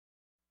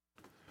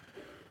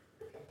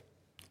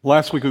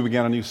Last week we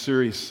began a new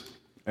series.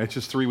 It's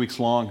just 3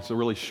 weeks long. It's a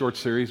really short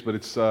series, but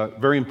it's a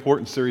very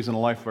important series in the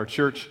life of our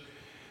church.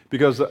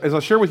 Because as I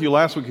shared with you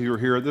last week if you were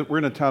here, we're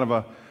in a kind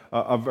of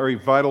a very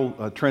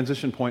vital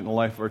transition point in the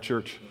life of our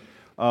church.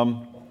 A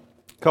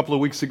couple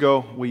of weeks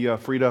ago, we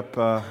paid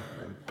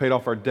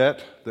off our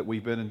debt that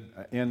we've been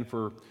in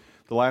for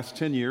the last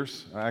 10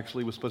 years.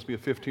 Actually, it was supposed to be a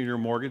 15-year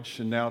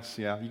mortgage, and now it's,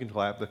 you can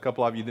clap. A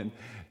couple of you didn't,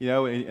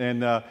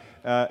 and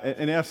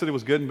I said it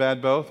was good and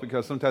bad both,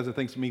 because sometimes I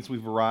think it means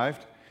we've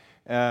arrived.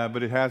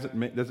 But it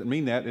doesn't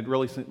mean that. It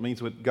really means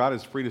that God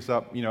has freed us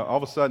up. All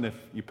of a sudden, if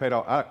you paid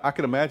off, I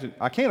can't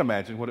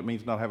imagine what it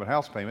means not having a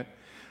house payment.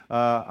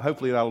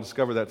 Hopefully, I'll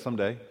discover that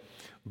someday.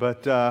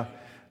 But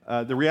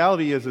the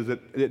reality is that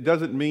it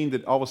doesn't mean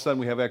that all of a sudden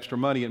we have extra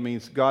money. It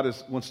means God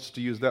wants us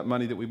to use that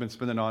money that we've been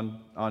spending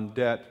on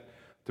debt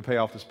to pay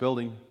off this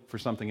building for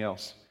something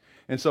else.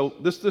 And so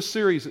this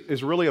series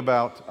is really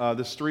about,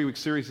 this 3-week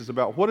series is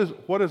about what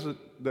is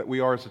it that we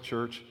are as a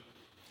church,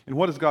 and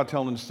what is God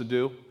telling us to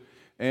do.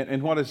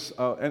 And what is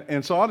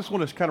and so I just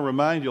want to kind of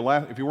remind you,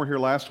 if you weren't here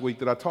last week,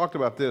 that I talked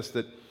about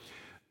that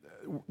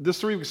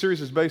this 3-week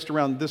series is based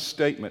around this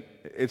statement.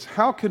 It's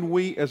how can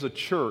we as a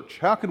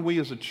church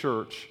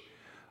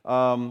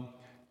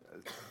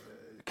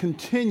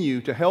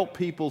continue to help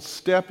people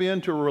step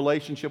into a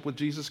relationship with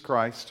Jesus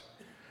Christ,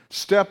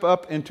 step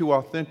up into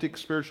authentic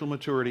spiritual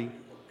maturity,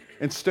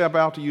 and step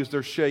out to use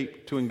their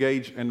shape to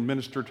engage and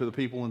minister to the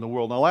people in the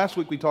world. Now, last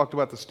week we talked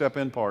about the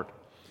step-in part.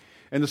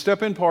 And the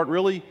step-in part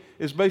really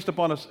is based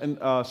upon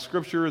a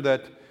scripture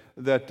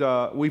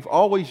that we've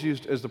always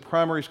used as the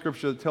primary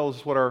scripture that tells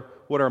us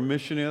what our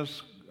mission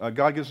is.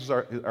 God gives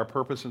us our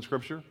purpose in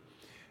Scripture,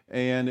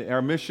 and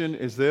our mission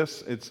is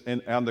this. It's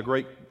on the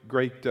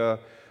Great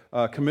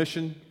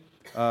Commission.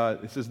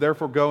 It says,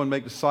 "Therefore, go and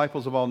make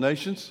disciples of all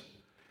nations,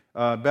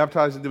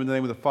 baptizing them in the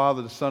name of the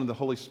Father, the Son, and the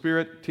Holy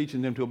Spirit,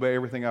 teaching them to obey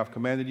everything I've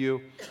commanded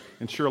you.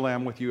 And surely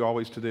I'm with you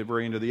always to the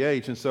very end of the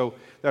age." And so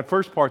that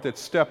first part, that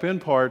step-in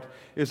part,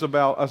 is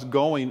about us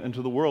going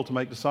into the world to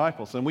make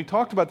disciples. And we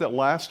talked about that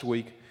last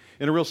week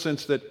in a real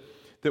sense that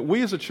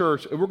we as a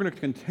church, if we're going to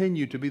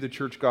continue to be the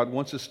church God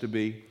wants us to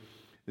be,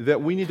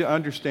 that we need to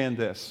understand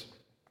this.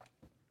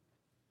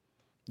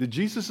 That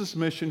Jesus'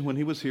 mission when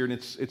he was here, and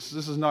this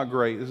is not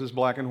great, this is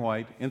black and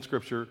white in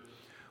Scripture,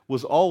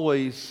 was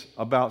always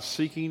about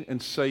seeking and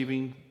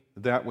saving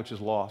that which is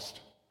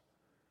lost.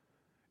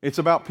 It's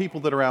about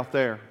people that are out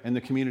there in the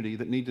community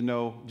that need to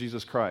know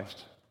Jesus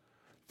Christ.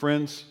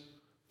 Friends,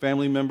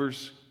 family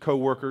members,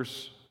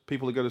 co-workers,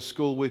 people that go to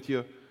school with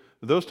you,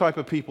 those type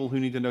of people who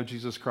need to know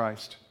Jesus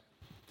Christ.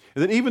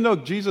 And that even though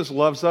Jesus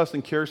loves us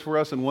and cares for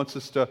us and wants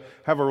us to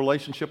have a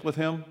relationship with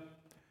Him,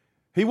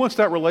 He wants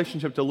that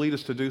relationship to lead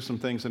us to do some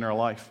things in our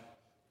life.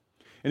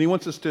 And He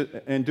wants us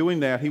to, in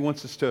doing that, He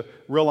wants us to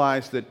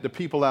realize that the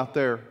people out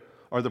there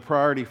are the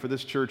priority for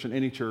this church and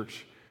any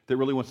church that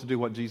really wants to do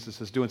what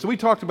Jesus is doing. So we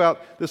talked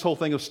about this whole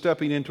thing of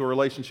stepping into a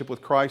relationship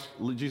with Christ,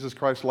 Jesus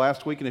Christ,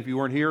 last week. And if you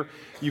weren't here,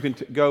 you can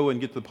go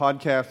and get the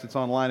podcast. It's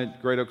online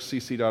at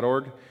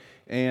greatoakscc.org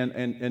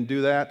and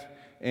do that,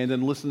 and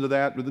then listen to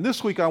that. But then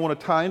this week I want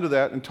to tie into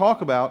that and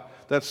talk about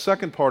that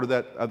second part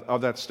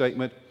of that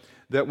statement,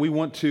 that we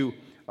want to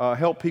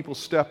help people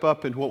step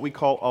up in what we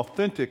call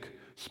authentic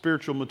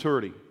spiritual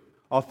maturity.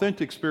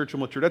 Authentic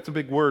spiritual maturity. That's a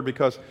big word,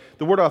 because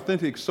the word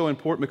authentic is so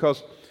important,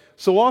 because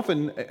so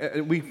often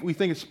we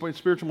think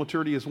spiritual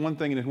maturity is one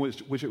thing in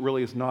which it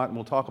really is not, and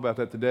we'll talk about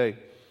that today.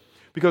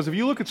 Because if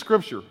you look at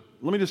Scripture,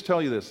 let me just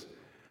tell you this,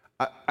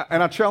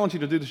 and I challenge you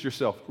to do this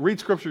yourself. Read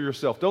Scripture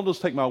yourself. Don't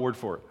just take my word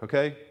for it,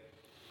 okay?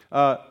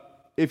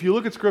 If you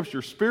look at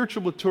Scripture,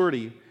 spiritual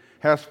maturity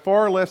has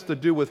far less to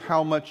do with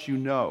how much you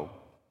know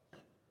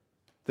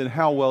than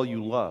how well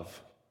you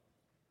love.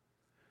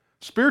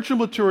 Spiritual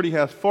maturity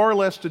has far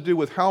less to do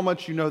with how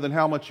much you know than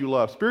how much you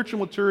love. Spiritual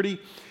maturity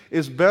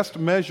is best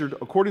measured,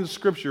 according to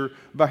Scripture,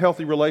 by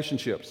healthy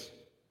relationships.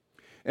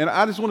 And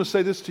I just want to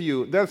say this to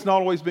you, that's not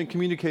always been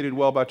communicated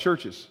well by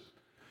churches.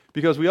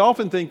 Because we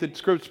often think that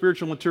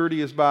spiritual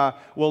maturity is by,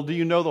 well, do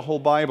you know the whole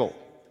Bible?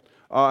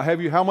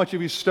 How much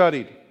have you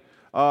studied?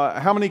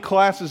 How many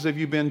classes have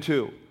you been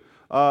to?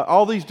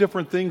 All these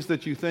different things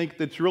that you think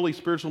that's really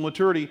spiritual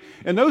maturity.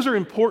 And those are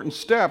important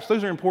steps.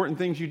 Those are important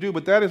things you do.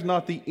 But that is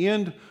not the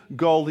end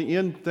goal, the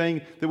end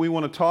thing that we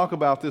want to talk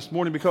about this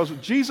morning. Because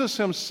Jesus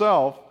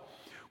Himself,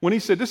 when He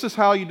said, this is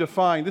how you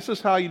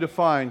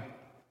define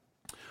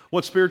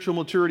what spiritual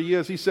maturity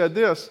is, He said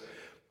this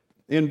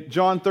in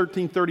John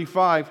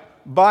 13:35,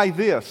 by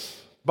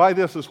this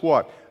is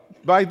what?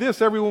 By this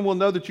everyone will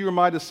know that you are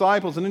my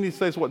disciples. And then He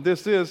says what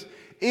this is,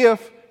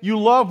 if you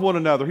love one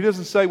another. He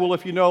doesn't say, well,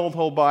 if you know the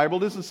whole Bible.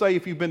 He doesn't say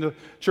if you've been to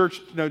church,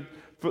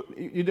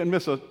 you didn't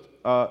miss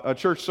a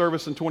church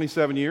service in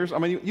 27 years. I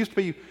mean, it used to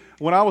be,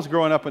 when I was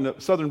growing up in the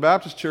Southern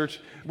Baptist Church,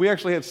 we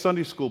actually had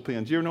Sunday school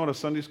pins. You ever know what a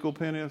Sunday school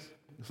pin is?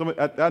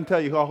 I can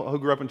tell you who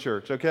grew up in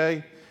church,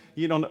 okay?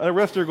 The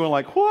rest are going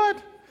like,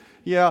 what?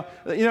 Yeah,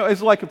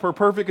 it's like for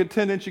perfect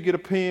attendance, you get a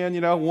pin,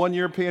 1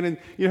 year pin, and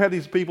you have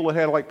these people that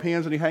had like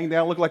pins and you hang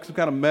down, look like some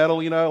kind of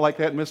medal, like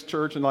that in Miss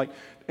Church, and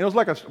it was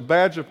like a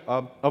badge of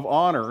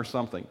honor or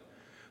something.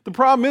 The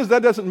problem is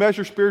that doesn't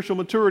measure spiritual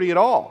maturity at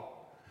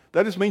all.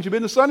 That just means you've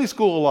been to Sunday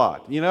school a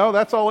lot,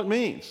 that's all it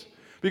means.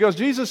 Because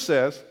Jesus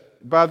says,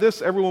 by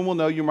this everyone will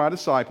know you're my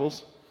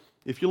disciples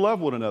if you love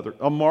one another.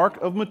 A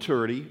mark of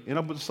maturity in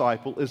a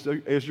disciple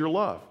is your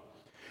love.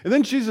 And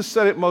then Jesus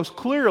said it most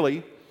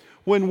clearly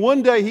when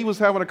one day he was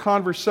having a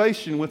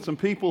conversation with some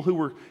people who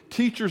were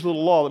teachers of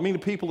the law, that mean the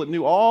people that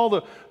knew all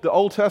the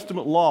Old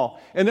Testament law.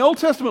 And the Old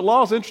Testament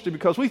law is interesting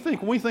because when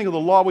we think of the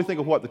law, we think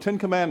of what? The 10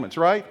 Commandments,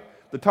 right?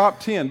 The top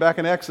 10 back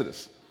in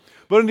Exodus.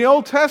 But in the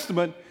Old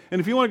Testament, and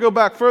if you want to go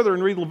back further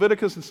and read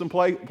Leviticus and some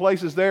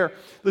places there,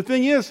 the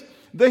thing is,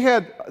 they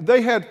had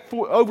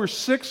over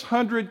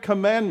 600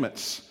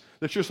 commandments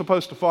that you're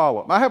supposed to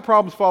follow. I have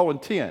problems following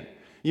 10,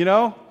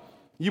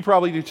 You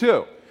probably do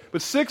too.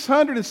 But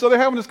 600, and so they're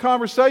having this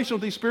conversation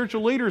with these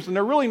spiritual leaders, and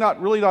they're really not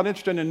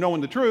interested in knowing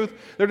the truth.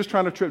 They're just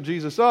trying to trip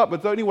Jesus up.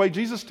 But anyway,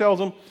 Jesus tells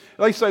them,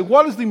 they say,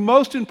 what is the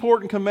most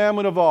important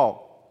commandment of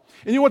all?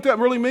 And you know what that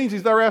really means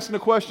is they're asking the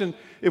question,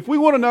 if we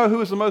want to know who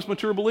is the most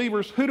mature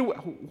believers,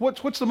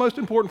 what's the most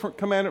important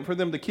commandment for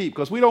them to keep?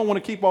 Because we don't want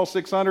to keep all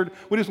 600.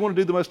 We just want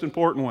to do the most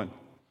important one.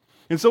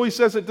 And so he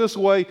says it this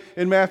way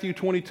in Matthew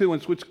 22,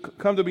 which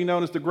come to be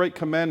known as the Great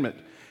Commandment.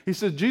 He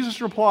says,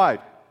 Jesus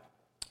replied,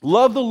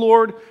 love the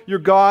Lord your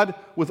God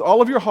with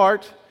all of your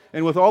heart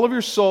and with all of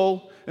your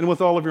soul and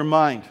with all of your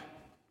mind.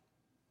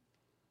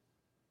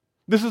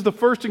 This is the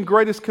first and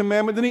greatest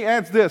commandment. Then he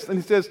adds this, and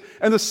he says,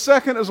 and the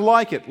second is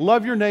like it.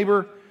 Love your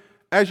neighbor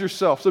as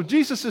yourself. So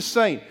Jesus is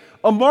saying,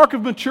 a mark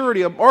of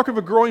maturity, a mark of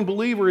a growing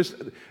believer is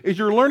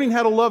you're learning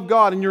how to love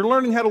God and you're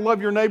learning how to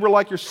love your neighbor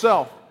like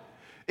yourself.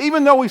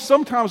 Even though we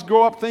sometimes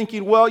grow up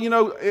thinking, well,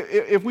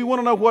 if we want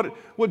to know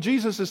what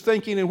Jesus is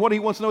thinking and what he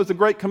wants to know is the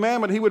great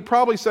commandment, he would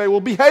probably say,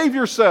 well, behave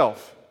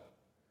yourself.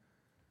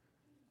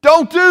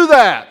 Don't do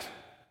that.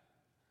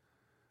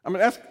 I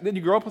mean, did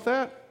you grow up with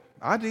that?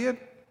 I did.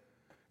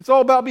 It's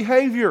all about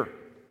behavior.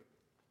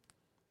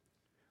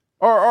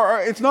 Or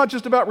it's not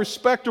just about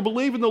respect or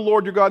believe in the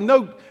Lord your God.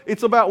 No,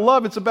 it's about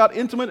love. It's about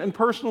intimate and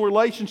personal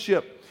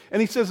relationship. And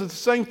he says it's the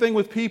same thing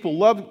with people.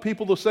 Love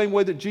people the same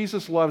way that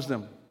Jesus loves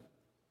them.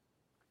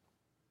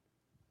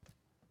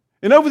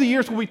 And over the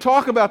years, when we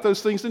talk about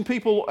those things, then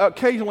people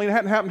occasionally, it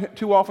hadn't happened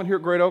too often here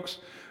at Great Oaks,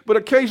 but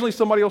occasionally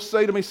somebody will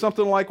say to me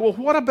something like, well,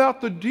 what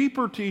about the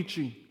deeper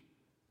teaching?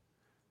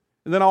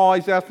 And then I'll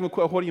always ask them,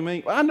 what do you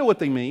mean? Well, I know what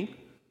they mean.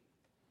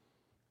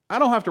 I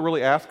don't have to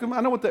really ask them.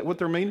 I know what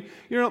they're meaning.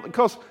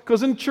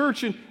 Because in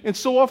church, and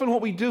so often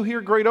what we do here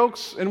at Great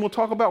Oaks, and we'll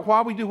talk about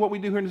why we do what we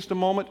do here in just a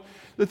moment,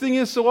 the thing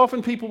is, so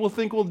often people will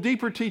think, well,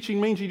 deeper teaching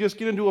means you just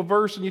get into a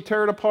verse and you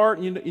tear it apart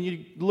and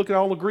you look at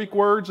all the Greek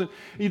words and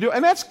you do,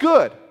 and that's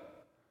good.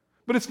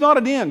 But it's not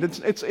an end.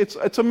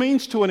 It's a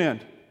means to an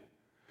end.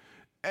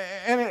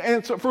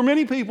 And so for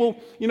many people,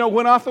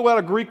 when I throw out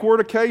a Greek word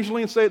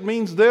occasionally and say it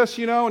means this,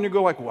 and you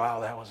go like,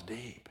 wow, that was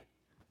deep.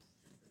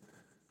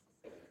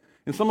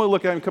 And somebody will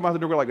look at me and come out the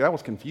door like, that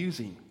was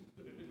confusing.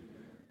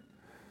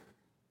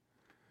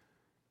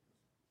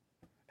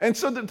 And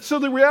so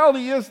the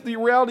reality is,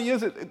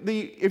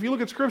 if you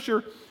look at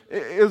Scripture,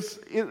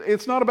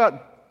 it's not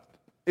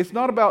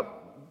about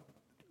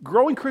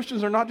growing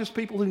Christians are not just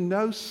people who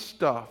know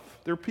stuff.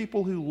 They're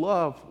people who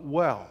love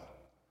well.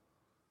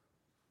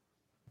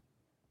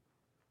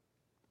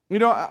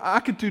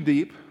 I could do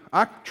deep.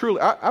 I've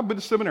been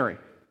to seminary.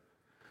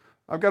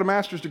 I've got a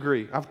master's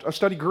degree. I've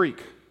studied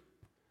Greek.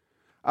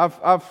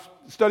 I've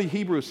studied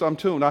Hebrew some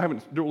too, and I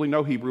don't really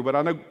know Hebrew, but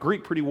I know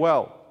Greek pretty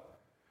well.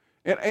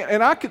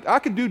 And I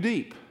could do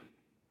deep.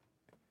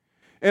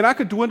 And I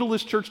could dwindle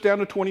this church down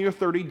to 20 or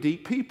 30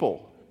 deep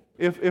people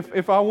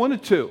if I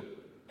wanted to.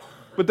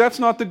 But that's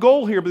not the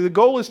goal here. But the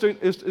goal is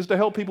to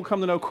help people come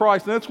to know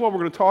Christ, and that's what we're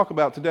going to talk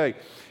about today.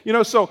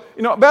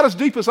 About as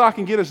deep as I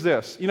can get is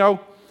this.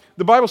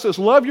 The Bible says,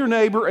 love your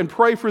neighbor and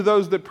pray for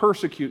those that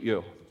persecute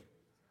you.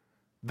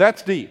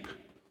 That's deep.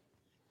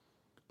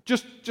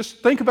 Just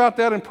think about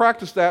that and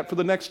practice that for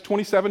the next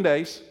 27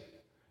 days.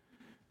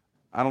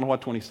 I don't know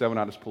what 27,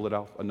 I just pulled it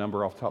off, a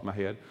number off the top of my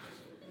head.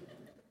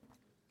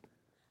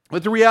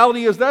 But the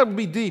reality is that would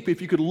be deep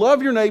if you could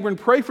love your neighbor and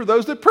pray for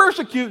those that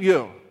persecute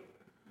you.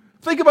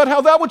 Think about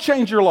how that would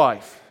change your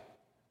life,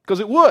 because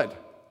it would.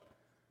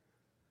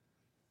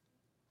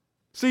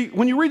 See,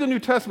 when you read the New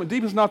Testament,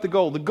 deep is not the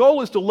goal. The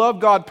goal is to love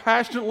God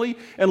passionately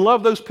and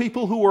love those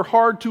people who are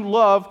hard to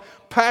love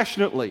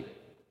passionately.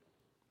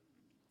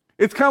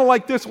 It's kind of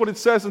like this, what it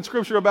says in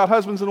Scripture about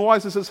husbands and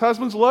wives. It says,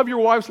 husbands, love your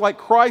wives like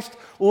Christ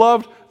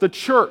loved the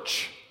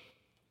church.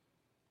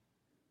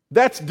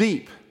 That's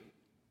deep.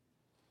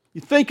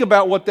 You think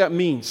about what that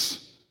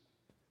means.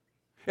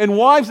 And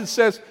wives, it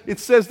says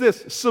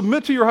this,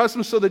 submit to your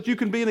husbands so that you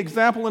can be an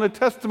example and a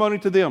testimony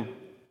to them.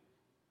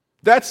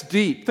 That's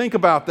deep. Think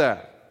about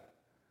that.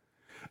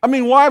 I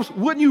mean, wives,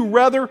 wouldn't you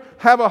rather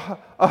have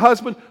a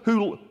husband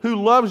who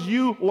loves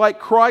you like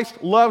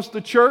Christ loves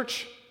the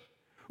church?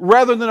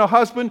 rather than a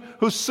husband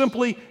who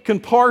simply can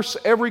parse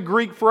every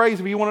Greek phrase.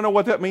 If you want to know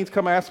what that means,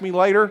 come ask me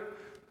later.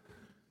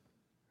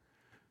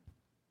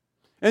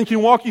 And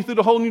can walk you through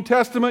the whole New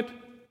Testament,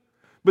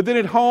 but then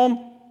at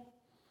home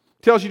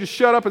tells you to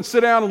shut up and sit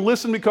down and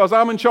listen because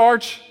I'm in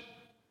charge.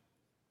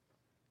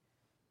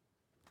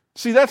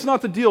 See, that's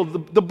not the deal.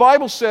 The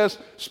Bible says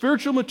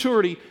spiritual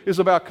maturity is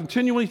about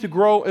continuing to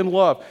grow in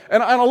love.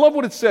 And I love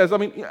what it says.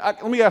 Let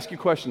me ask you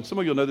a question. Some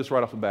of you will know this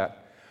right off the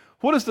bat.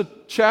 What is the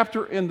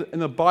chapter in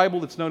the Bible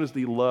that's known as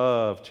the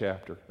love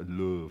chapter? The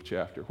love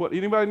chapter. What?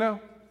 Anybody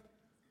know?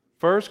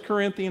 1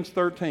 Corinthians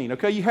 13.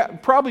 Okay,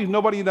 probably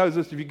nobody knows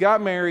this. If you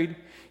got married,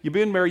 you've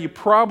been married, you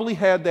probably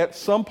had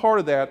some part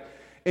of that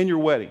in your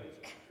wedding.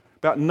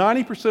 About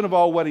 90% of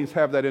all weddings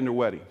have that in their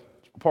wedding.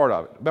 Part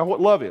of it. About what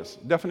love is.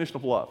 Definition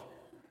of love.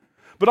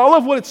 But I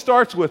love what it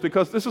starts with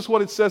because this is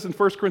what it says in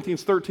 1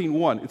 Corinthians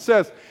 13:1. It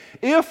says,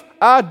 if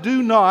I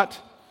do not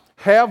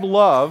have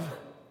love,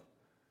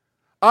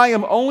 I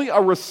am only a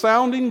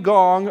resounding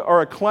gong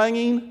or a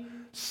clanging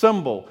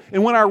cymbal.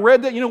 And when I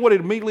read that, you know what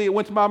immediately it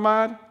went to my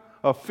mind?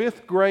 A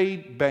 5th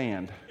grade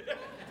band.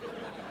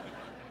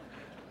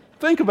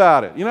 Think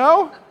about it, you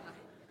know?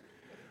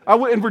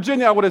 In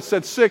Virginia, I would have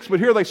said 6, but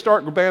here they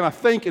start the band, I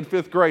think, in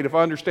 5th grade, if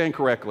I understand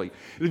correctly.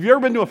 And if you've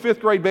ever been to a 5th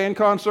grade band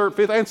concert,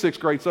 5th and 6th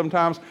grade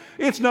sometimes,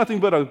 it's nothing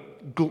but a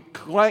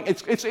clang.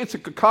 It's a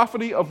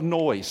cacophony of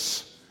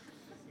noise.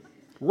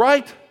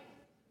 Right?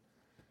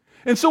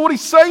 And so what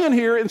he's saying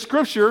here in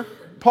Scripture,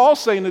 Paul's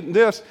saying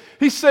this,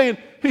 he's saying,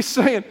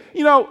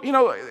 you know,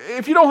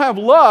 if you don't have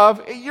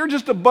love, you're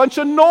just a bunch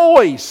of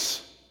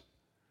noise.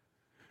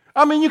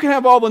 I mean, you can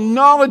have all the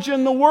knowledge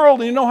in the world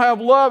and you don't have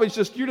love.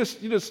 You're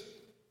just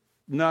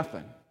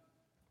nothing.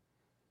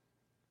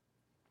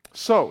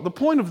 So the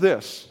point of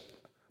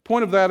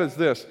that is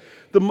this.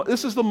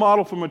 This is the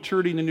model for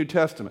maturity in the New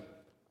Testament.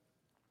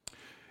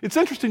 It's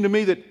interesting to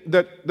me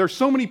that there's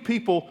so many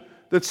people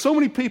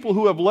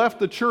who have left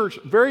the church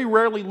very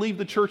rarely leave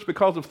the church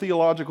because of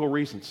theological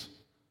reasons.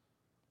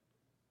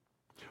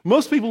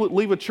 Most people that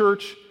leave a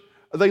church,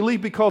 they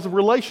leave because of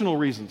relational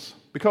reasons,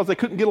 because they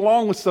couldn't get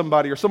along with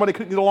somebody or somebody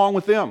couldn't get along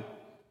with them.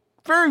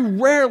 Very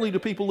rarely do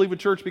people leave a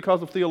church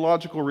because of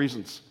theological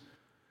reasons.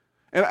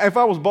 And if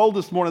I was bold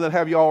this morning, I'd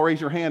have you all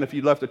raise your hand if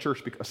you left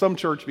some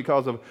church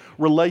because of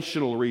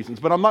relational reasons.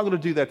 But I'm not going to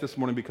do that this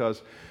morning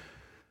because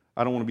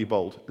I don't want to be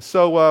bold.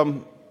 So,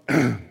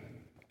 and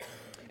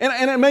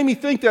it made me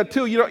think that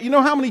too. You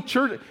know how many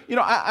churches?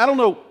 I don't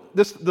know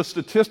the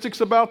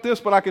statistics about this,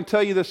 but I can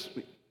tell you this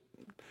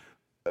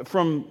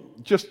from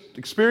just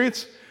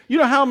experience. You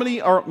know how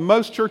many are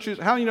most churches?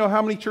 How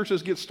many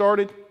churches get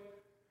started?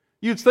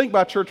 You'd think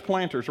by church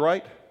planters,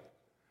 right?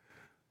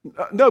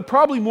 No,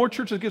 probably more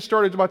churches get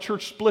started by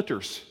church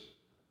splitters.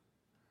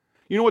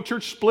 You know what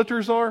church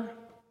splitters are?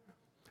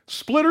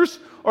 Splitters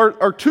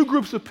are two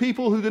groups of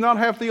people who do not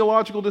have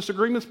theological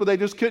disagreements, but they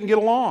just couldn't get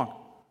along.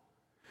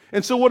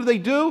 And so what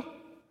do?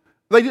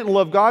 They didn't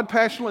love God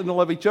passionately, they didn't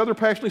love each other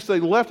passionately, so they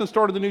left and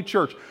started a new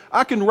church.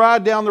 I can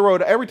ride down the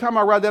road. Every time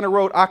I ride down the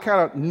road, I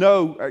kind of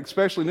know,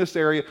 especially in this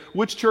area,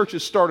 which church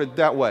has started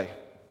that way.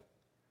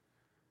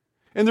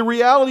 And the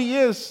reality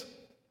is,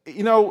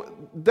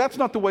 that's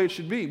not the way it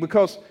should be,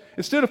 because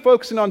instead of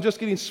focusing on just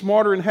getting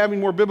smarter and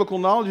having more biblical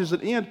knowledge at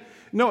the end,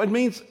 no, it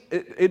means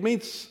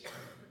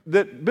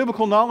that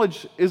biblical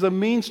knowledge is a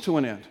means to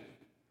an end.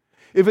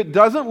 If it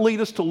doesn't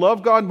lead us to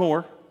love God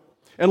more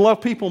and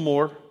love people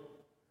more,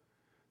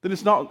 then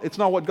it's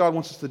not what God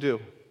wants us to do.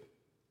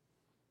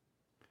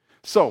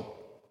 So,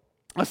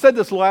 I said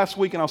this last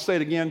week and I'll say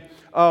it again.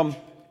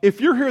 If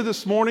you're here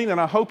this morning,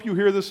 and I hope you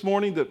hear this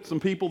morning that some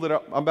people that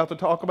I'm about to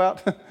talk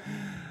about,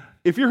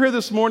 if you're here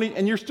this morning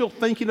and you're still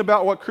thinking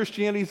about what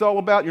Christianity is all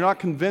about, you're not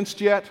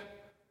convinced yet,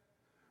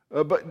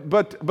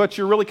 but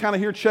you're really kind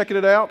of here checking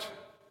it out,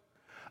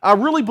 I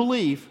really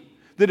believe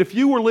that if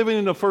you were living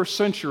in the first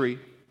century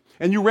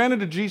and you ran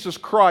into Jesus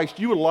Christ,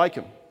 you would like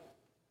him.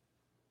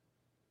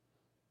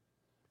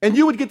 And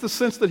you would get the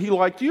sense that he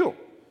liked you.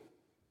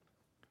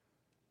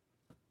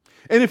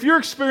 And if your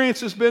experience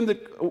has been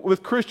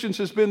with Christians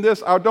has been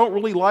this, I don't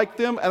really like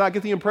them, and I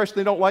get the impression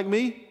they don't like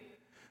me,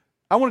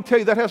 I want to tell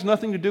you that has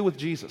nothing to do with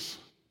Jesus.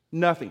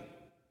 Nothing.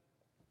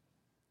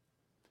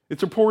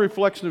 It's a poor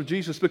reflection of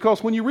Jesus,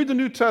 because when you read the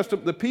New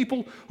Testament, the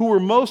people who were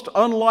most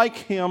unlike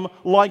him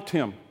liked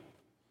him.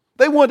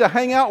 They wanted to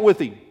hang out with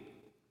him.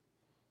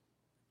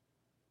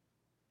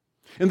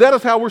 And that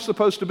is how we're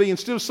supposed to be.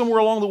 Instead of somewhere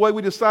along the way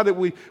we decided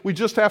we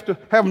just have to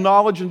have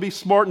knowledge and be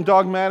smart and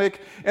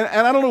dogmatic. And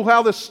I don't know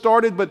how this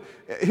started, but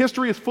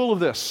history is full of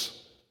this.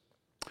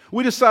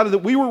 We decided that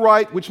we were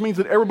right, which means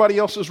that everybody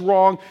else is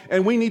wrong,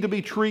 and we need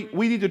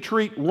to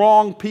treat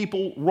wrong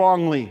people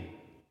wrongly.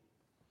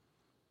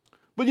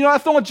 But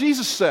that's not what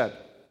Jesus said.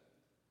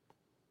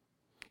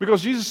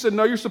 Because Jesus said,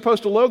 no, you're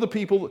supposed to love the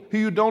people who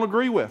you don't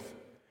agree with,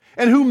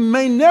 and who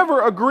may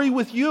never agree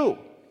with you.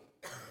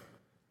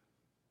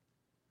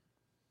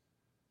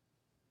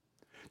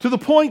 To the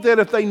point that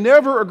if they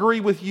never agree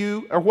with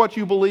you or what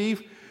you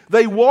believe,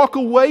 they walk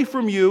away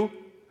from you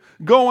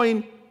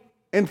going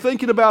and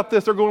thinking about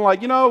this. They're going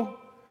like,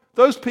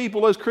 those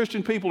people, those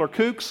Christian people, are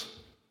kooks.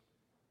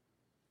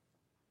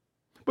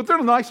 But they're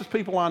the nicest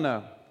people I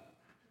know.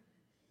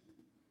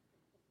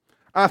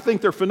 I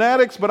think they're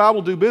fanatics, but I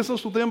will do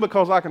business with them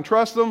because I can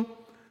trust them.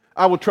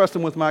 I will trust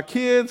them with my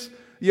kids.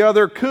 Yeah,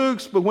 they're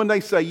kooks, but when they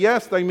say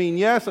yes, they mean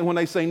yes. And when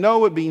they say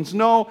no, it means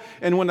no.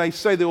 And when they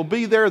say they'll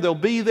be there, they'll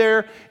be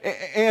there.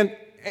 And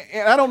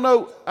I don't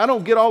know, I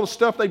don't get all the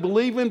stuff they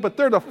believe in, but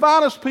they're the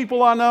finest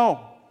people I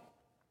know.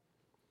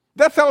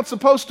 That's how it's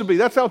supposed to be.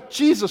 That's how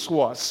Jesus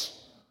was.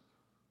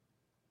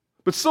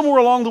 But somewhere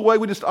along the way,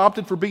 we just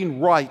opted for being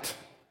right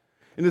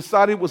and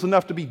decided it was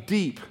enough to be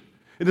deep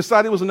and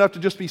decided it was enough to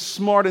just be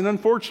smart. And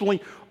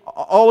unfortunately,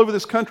 all over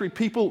this country,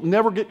 people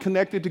never get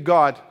connected to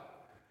God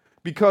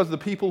because the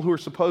people who are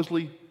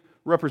supposedly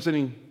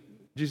representing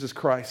Jesus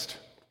Christ.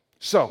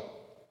 So,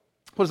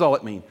 what does all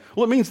that mean?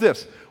 Well, it means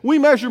this. We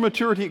measure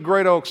maturity at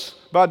Great Oaks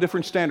by a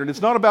different standard.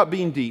 It's not about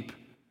being deep.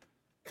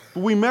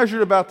 But we measure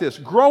it about this.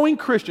 Growing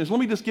Christians, let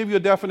me just give you a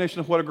definition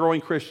of what a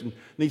growing Christian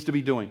needs to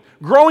be doing.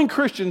 Growing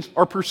Christians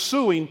are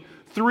pursuing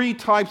three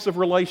types of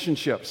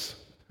relationships.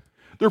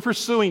 They're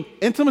pursuing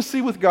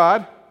intimacy with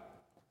God,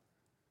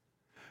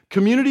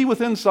 community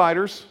with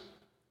insiders,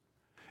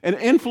 and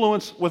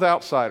influence with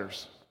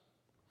outsiders.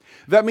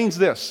 That means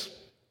this.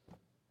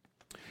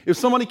 If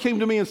somebody came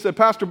to me and said,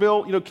 Pastor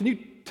Bill, can you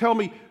tell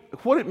me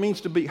what it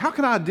means to be, how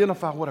can I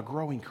identify what a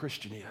growing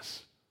Christian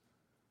is?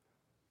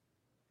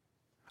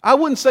 I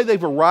wouldn't say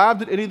they've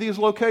arrived at any of these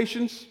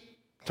locations,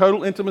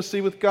 total intimacy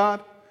with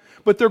God,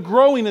 but they're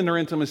growing in their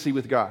intimacy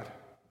with God.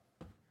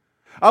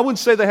 I wouldn't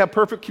say they have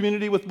perfect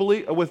community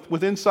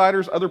with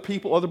insiders, other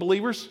people, other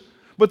believers,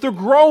 but they're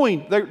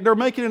growing. They're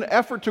making an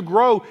effort to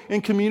grow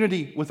in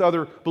community with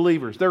other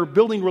believers. They're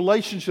building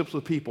relationships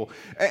with people.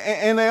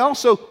 And they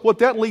also, what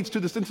that leads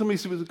to, this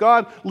intimacy with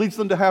God, leads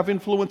them to have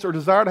influence or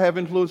desire to have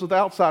influence with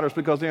outsiders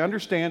because they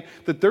understand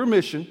that their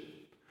mission,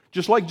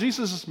 just like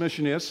Jesus'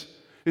 mission is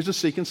to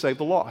seek and save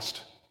the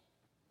lost.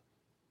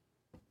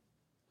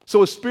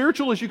 So as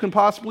spiritual as you can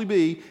possibly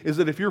be is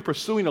that if you're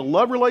pursuing a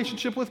love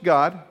relationship with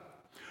God,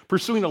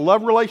 pursuing a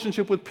love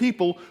relationship with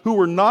people who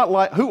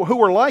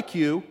are like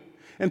you,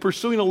 and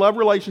pursuing a love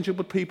relationship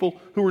with people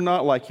who are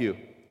not like you.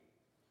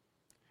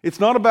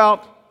 It's not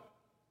about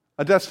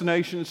a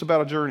destination, it's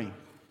about a journey.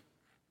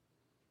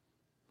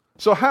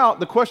 So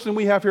the question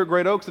we have here at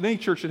Great Oaks that any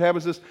church should have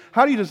is this: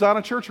 how do you design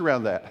a church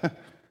around that?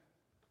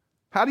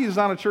 How do you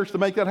design a church to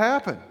make that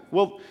happen?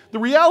 Well, the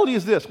reality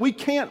is this: we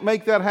can't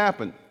make that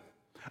happen.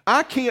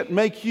 I can't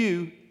make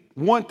you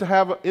want to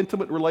have an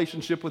intimate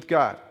relationship with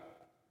God.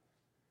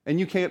 And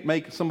you can't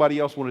make somebody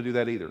else want to do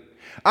that either.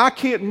 I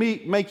can't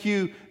make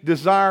you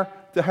desire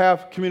to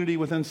have community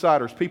with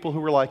insiders, people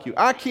who are like you.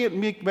 I can't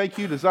make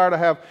you desire to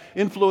have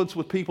influence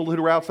with people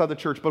who are outside the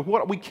church. But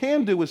what we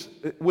can do is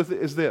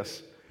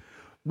this.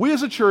 We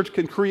as a church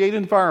can create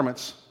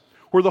environments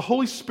where the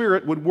Holy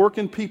Spirit would work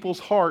in people's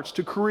hearts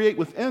to create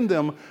within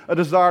them a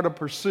desire to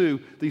pursue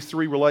these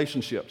three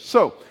relationships.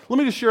 So, let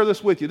me just share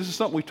this with you. This is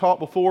something we've taught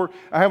before.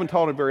 I haven't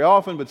taught it very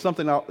often, but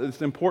something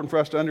that's important for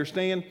us to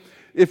understand.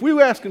 If we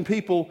want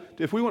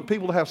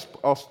people to have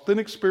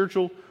authentic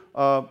spiritual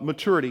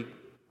maturity,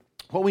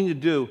 what we need to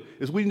do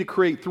is we need to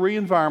create three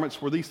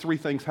environments where these three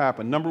things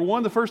happen. Number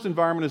one, the first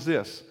environment is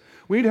this.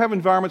 We need to have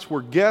environments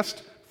where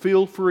guests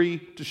feel free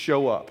to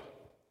show up.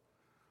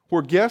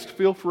 Where guests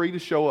feel free to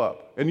show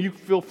up. And you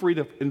feel free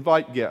to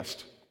invite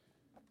guests.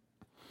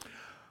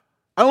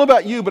 I don't know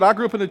about you, but I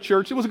grew up in a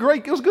church. It was a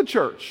good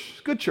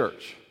church. Good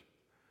church.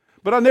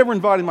 But I never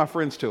invited my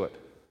friends to it.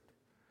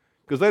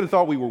 Because they'd have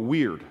thought we were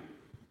weird.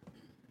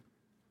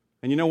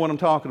 And you know what I'm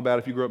talking about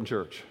if you grew up in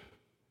church.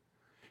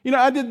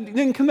 I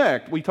didn't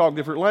connect. We talked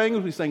different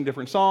languages. We sang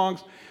different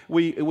songs.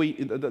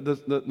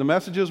 The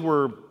messages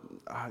were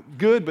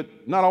good,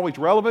 but not always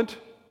relevant.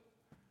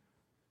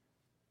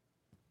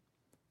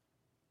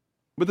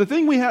 But the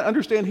thing we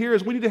understand here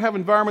is we need to have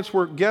environments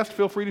where guests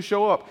feel free to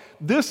show up.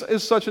 This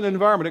is such an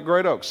environment at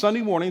Great Oaks.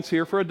 Sunday mornings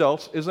here for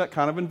adults is that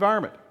kind of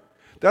environment.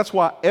 That's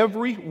why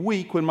every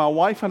week when my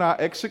wife and I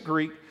exit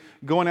Greek,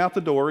 going out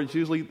the door, it's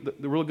usually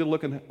the real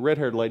good-looking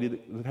red-haired lady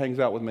that hangs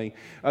out with me.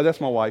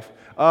 That's my wife.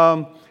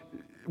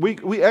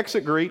 We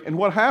exit Greek, and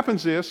what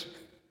happens is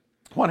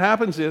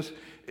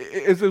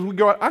as we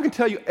go out, I can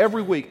tell you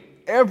every week,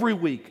 I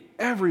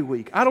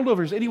don't know if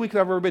there's any week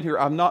I've ever been here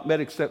I've not met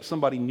except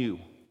somebody new.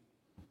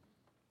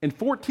 In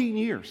 14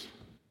 years.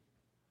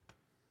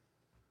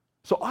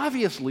 So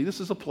obviously, this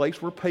is a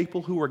place where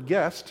people who are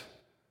guests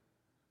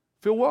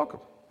feel welcome.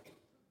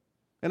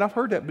 And I've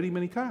heard that many,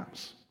 many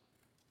times.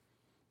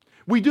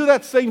 We do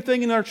that same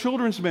thing in our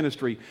children's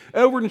ministry.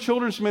 Over in the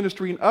children's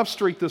ministry in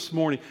Upstreet this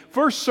morning,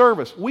 first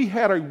service, we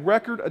had a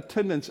record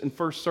attendance in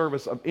first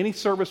service of any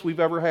service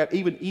we've ever had,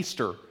 even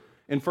Easter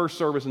in first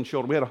service in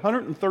children. We had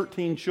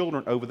 113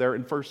 children over there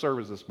in first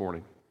service this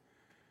morning.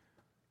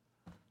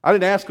 I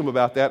didn't ask them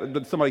about that,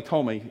 but somebody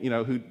told me,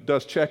 who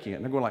does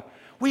check-in. They're going like,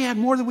 we had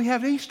more than we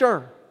have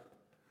Easter.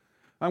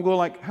 I'm going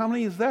like, how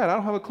many is that? I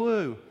don't have a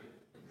clue.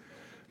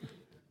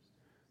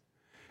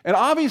 And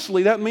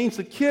obviously that means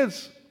the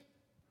kids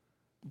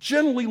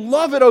generally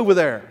love it over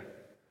there.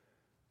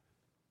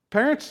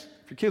 Parents,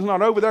 if your kid's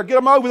not over there, get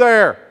them over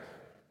there.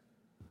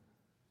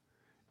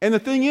 And the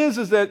thing is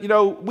that,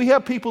 we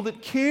have people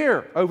that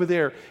care over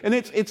there. And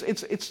it's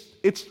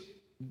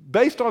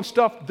based on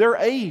stuff their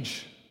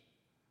age.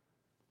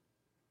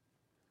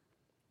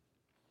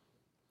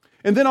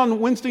 And then on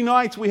Wednesday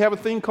nights, we have a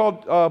thing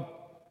called,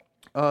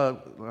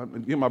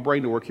 get my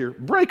brain to work here,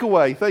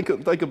 Breakaway.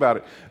 Think about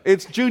it.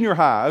 It's junior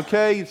high,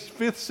 okay? It's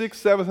 5th, 6th,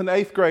 7th, and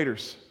 8th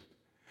graders.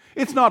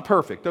 It's not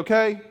perfect,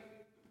 okay?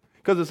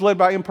 Because it's led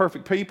by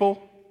imperfect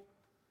people,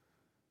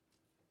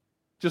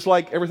 just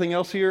like everything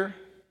else here.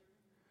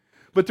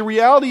 But the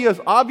reality is,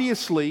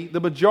 obviously,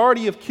 the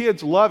majority of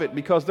kids love it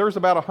because there's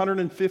about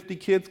 150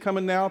 kids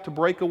coming now to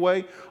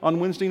Breakaway on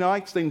Wednesday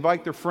nights. They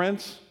invite their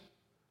friends.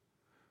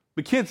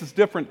 But kids, it's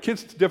different.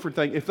 Kids, it's a different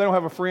thing. If they don't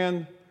have a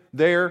friend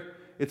there,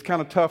 it's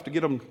kind of tough to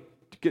get them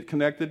to get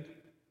connected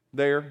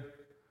there.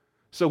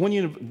 So when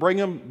you bring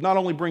them, not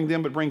only bring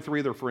them, but bring 3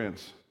 of their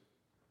friends.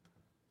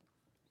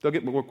 They'll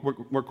get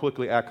more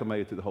quickly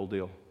acclimated to the whole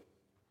deal.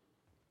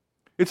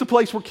 It's a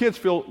place where kids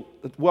feel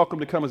welcome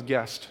to come as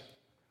guests.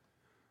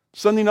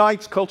 Sunday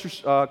nights, culture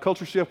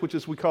shift, which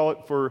is we call it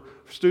for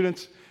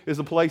students, is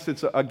a place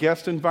that's a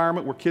guest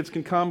environment where kids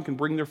can come, can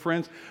bring their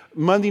friends.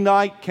 Monday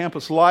night,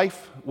 Campus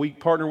Life. We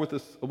partner with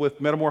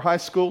Metamore High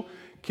School.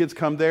 Kids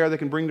come there, they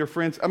can bring their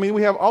friends. I mean,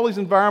 we have all these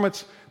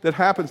environments that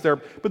happens there.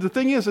 But the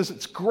thing is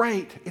it's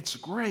great. It's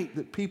great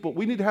that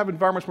we need to have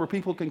environments where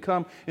people can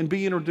come and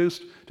be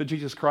introduced to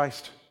Jesus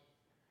Christ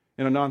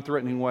in a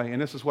non-threatening way.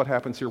 And this is what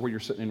happens here when you're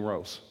sitting in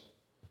rows.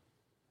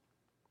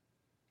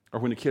 Or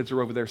when the kids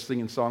are over there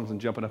singing songs and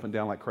jumping up and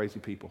down like crazy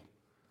people.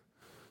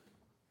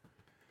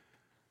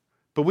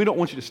 But we don't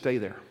want you to stay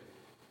there.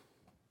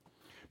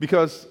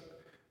 Because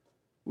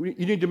we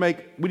need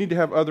to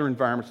have other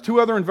environments. 2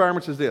 other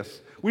environments is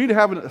this. We need to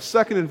have a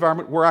second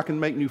environment where I can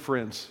make new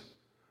friends.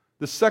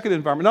 The second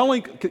environment. Not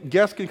only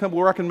guests can come, but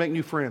where I can make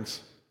new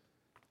friends.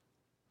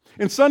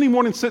 And Sunday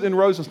morning sitting in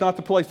rows is not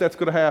the place that's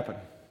going to happen.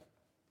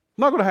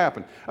 Not going to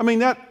happen. I mean,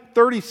 that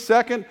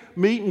 30-second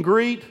meet and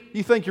greet,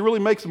 you think you really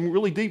make some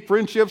really deep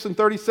friendships in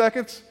 30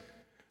 seconds?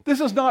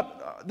 This is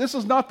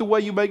not the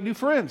way you make new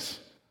friends.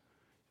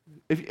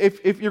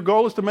 If your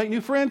goal is to make new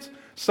friends,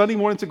 Sunday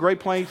morning's a great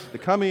place to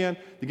come in,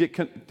 to get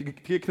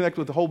connected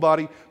with the whole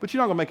body, but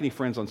you're not going to make any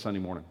friends on Sunday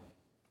morning.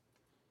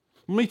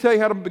 Let me tell you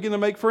how to begin to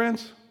make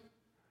friends.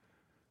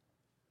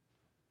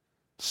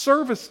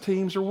 Service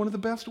teams are one of the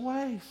best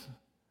ways.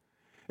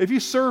 If you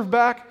serve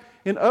back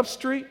in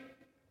Upstreet,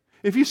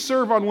 if you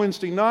serve on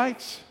Wednesday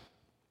nights,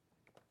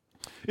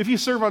 if you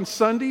serve on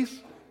Sundays,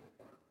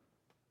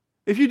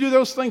 if you do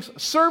those things,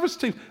 service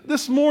teams,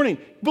 this morning,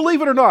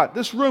 believe it or not,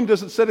 this room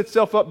doesn't set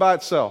itself up by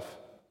itself.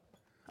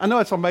 I know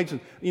it's amazing.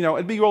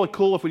 It'd be really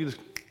cool if we just,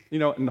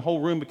 and the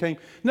whole room became.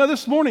 No,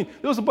 this morning,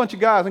 there was a bunch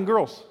of guys and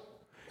girls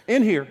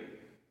in here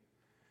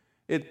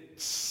at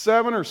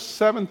 7 or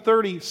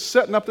 7:30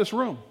 setting up this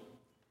room.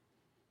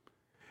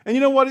 And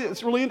you know what?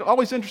 It's really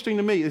always interesting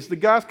to me is the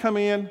guys come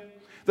in,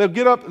 they'll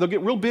get up, they'll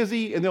get real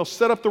busy, and they'll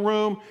set up the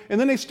room, and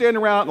then they stand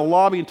around in the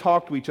lobby and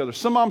talk to each other.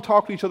 Some of them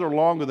talk to each other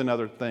longer than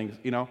other things,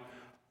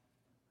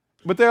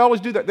 But they always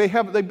do that. They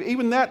have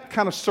even that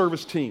kind of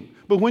service team.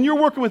 But when you're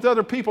working with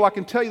other people, I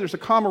can tell you there's a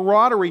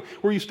camaraderie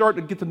where you start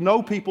to get to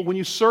know people when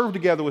you serve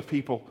together with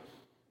people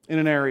in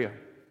an area.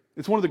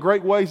 It's one of the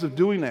great ways of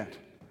doing that.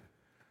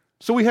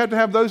 So we have to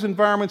have those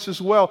environments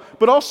as well.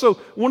 But also,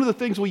 one of the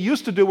things we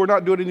used to do, we're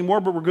not doing it anymore,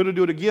 but we're going to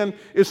do it again,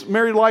 is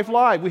Married Life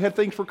Live. We had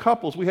things for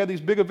couples. We had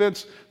these big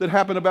events that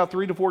happened about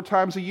 3 to 4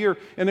 times a year.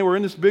 And they were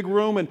in this big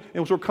room, and it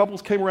was where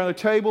couples came around the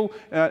table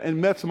and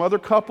met some other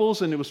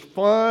couples, and it was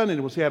fun,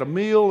 and we had a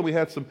meal, and we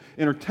had some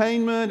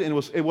entertainment, and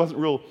it wasn't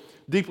real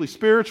deeply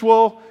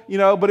spiritual,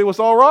 but it was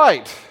all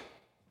right.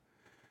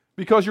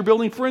 Because you're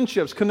building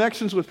friendships,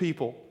 connections with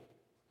people.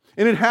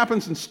 And it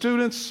happens in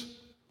students.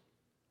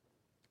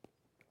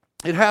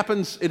 It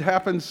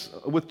happens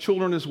with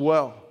children as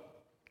well.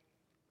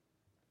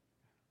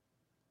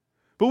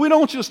 But we don't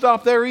want you to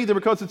stop there either,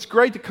 because it's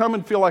great to come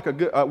and feel like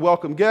a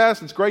welcome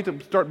guest. It's great to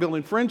start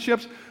building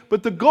friendships.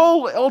 But the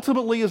goal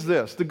ultimately is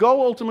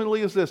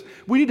this.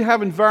 We need to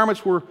have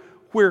environments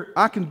where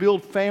I can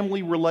build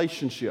family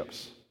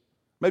relationships.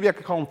 Maybe I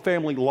could call them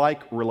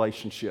family-like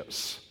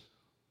relationships.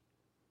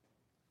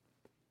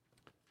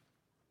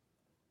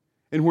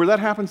 And where that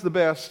happens the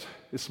best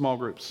is small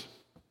groups.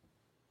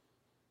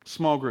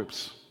 Small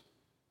groups.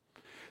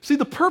 See,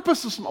 the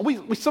purpose of small,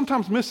 we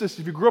sometimes miss this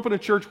if you grew up in a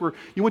church where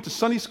you went to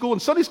Sunday school,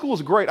 and Sunday school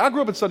is great. I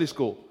grew up in Sunday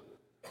school.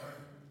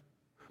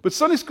 But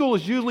Sunday school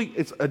is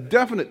it's a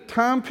definite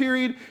time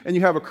period, and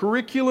you have a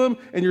curriculum,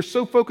 and you're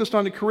so focused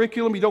on the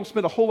curriculum, you don't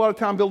spend a whole lot of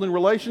time building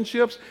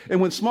relationships. And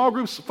when small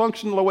groups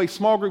function the way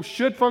small groups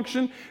should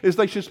function, is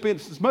they should spend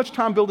as much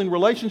time building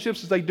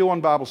relationships as they do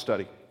on Bible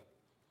study.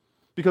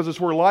 Because it's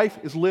where life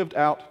is lived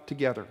out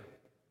together.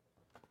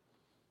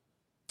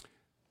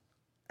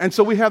 And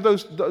so we have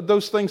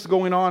those things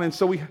going on, and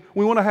so we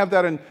want to have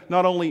that in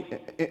not only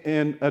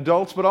in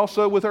adults, but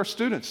also with our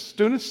students.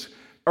 Students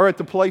are at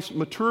the place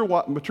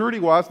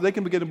maturity-wise, they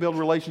can begin to build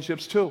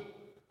relationships too.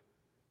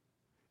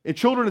 In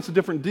children, it's a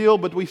different deal,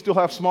 but we still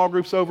have small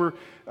groups over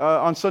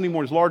on Sunday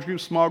mornings, large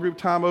groups, small group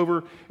time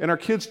over in our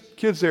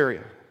kids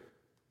area.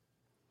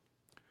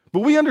 But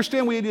we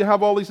understand we need to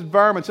have all these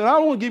environments. And I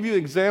want to give you an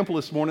example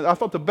this morning. I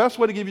thought the best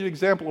way to give you an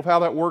example of how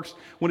that works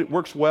when it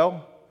works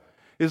well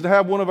is to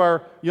have one of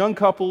our young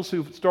couples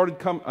who started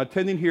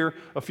attending here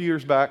a few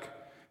years back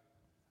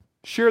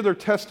share their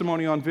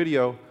testimony on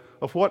video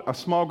of what a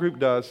small group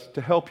does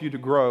to help you to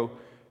grow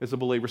as a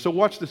believer. So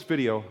watch this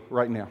video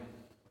right now.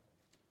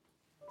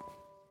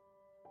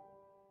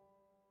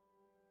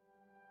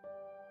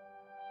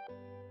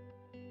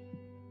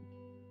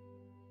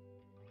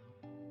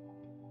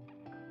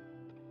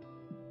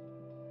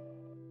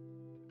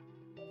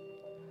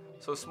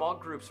 So small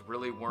groups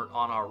really weren't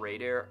on our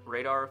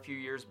radar a few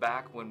years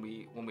back when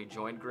we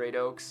joined Great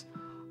Oaks,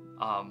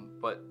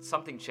 but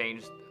something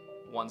changed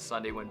one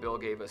Sunday when Bill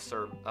gave a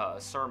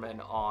sermon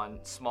on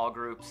small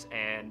groups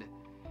and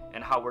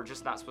how we're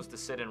just not supposed to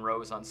sit in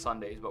rows on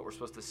Sundays, but we're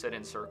supposed to sit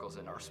in circles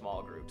in our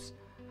small groups.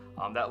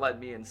 That led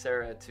me and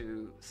Sarah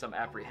to some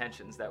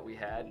apprehensions that we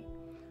had.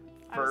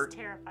 I was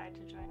terrified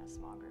to join a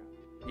small group.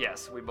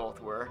 Yes, we both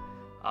were.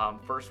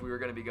 First, we were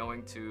going to be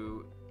going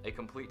to a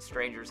complete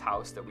stranger's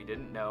house that we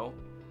didn't know.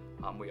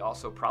 We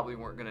also probably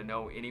weren't going to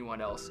know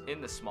anyone else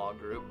in the small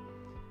group.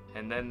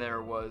 And then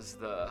there was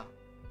the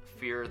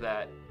fear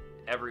that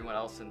everyone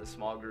else in the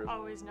small group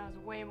always knows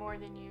way more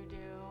than you do,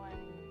 and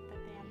that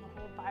they have the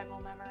whole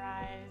Bible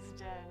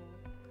memorized,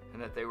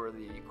 and that they were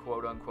the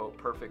quote-unquote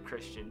perfect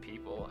Christian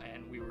people,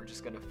 and we were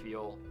just going to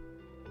feel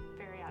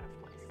very out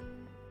of place.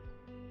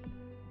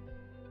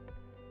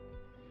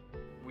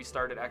 We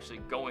started actually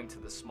going to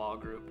the small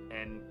group,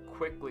 and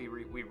quickly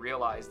we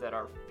realized that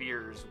our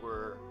fears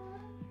were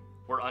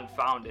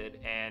unfounded,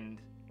 and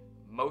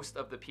most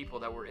of the people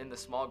that were in the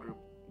small group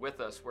with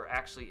us were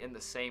actually in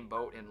the same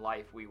boat in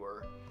life we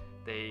were.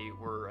 They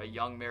were a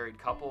young married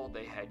couple,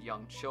 they had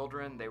young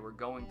children, they were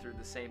going through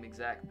the same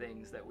exact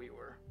things that we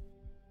were.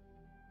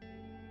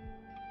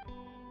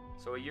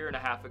 So a year and a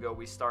half ago,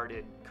 we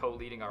started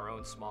co-leading our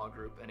own small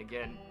group, and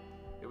again,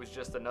 it was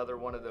just another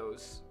one of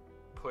those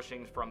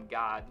pushing from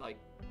God, like,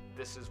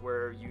 this is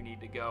where you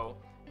need to go.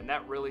 And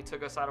that really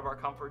took us out of our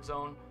comfort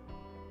zone,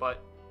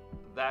 but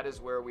that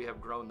is where we have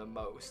grown the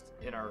most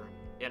in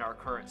our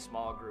current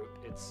small group.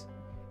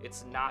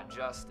 It's not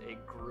just a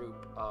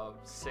group of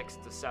 6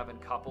 to 7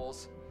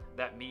 couples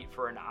that meet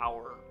for an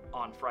hour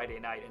on Friday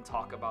night and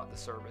talk about the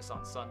service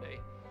on Sunday.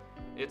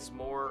 It's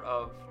more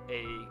of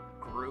a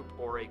group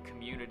or a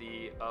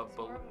community of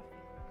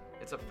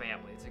it's a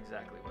family. It's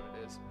exactly what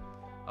it is.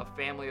 A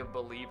family of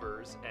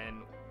believers,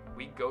 and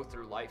we go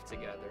through life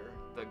together,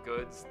 the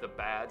goods, the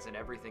bads, and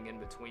everything in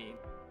between.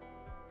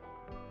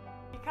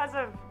 Because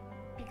of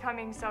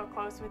becoming so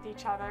close with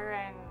each other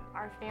and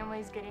our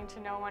families getting to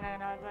know one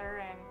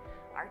another and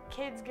our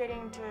kids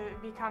getting to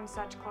become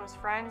such close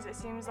friends, it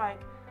seems like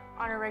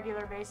on a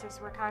regular basis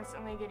we're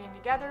constantly getting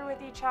together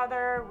with each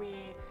other.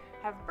 We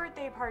have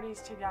birthday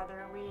parties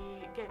together, we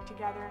get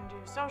together and do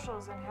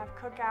socials and have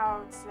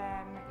cookouts,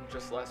 and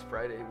just last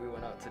Friday we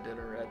went out to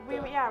dinner at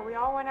we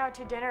all went out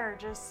to dinner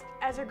just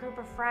as a group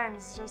of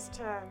friends, just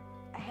to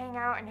hang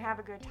out and have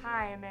a good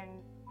time. And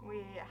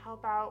we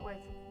help out with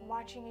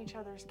watching each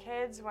other's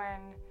kids when,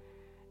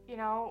 you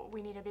know,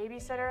 we need a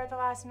babysitter at the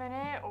last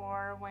minute,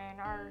 or when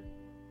our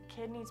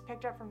kid needs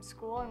picked up from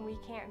school and we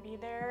can't be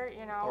there,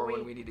 you know. Or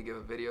when we need to give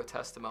a video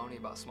testimony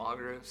about small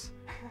groups.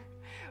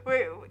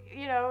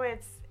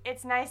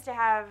 It's nice to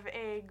have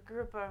a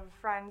group of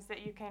friends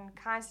that you can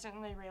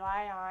constantly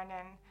rely on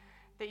and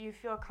that you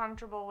feel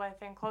comfortable with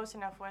and close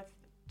enough with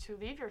to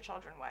leave your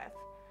children with.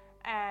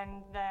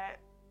 And that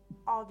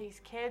all these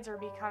kids are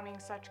becoming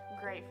such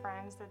great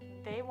friends that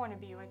they want to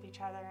be with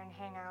each other and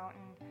hang out,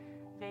 and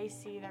they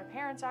see their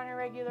parents on a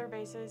regular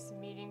basis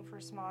meeting for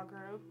small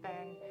group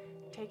and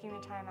taking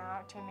the time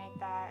out to make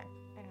that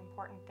an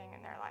important thing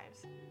in their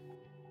lives.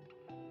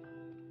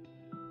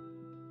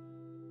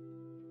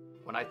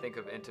 When I think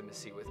of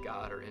intimacy with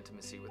God or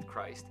intimacy with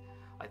Christ,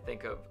 I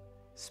think of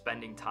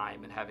spending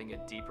time and having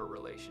a deeper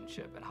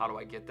relationship. And how do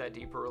I get that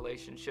deeper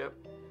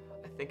relationship?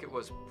 I think it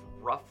was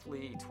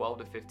roughly 12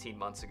 to 15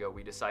 months ago,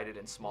 we decided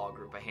in small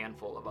group, a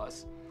handful of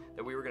us,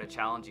 that we were going to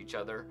challenge each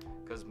other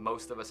because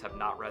most of us have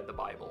not read the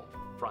Bible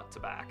front to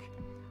back.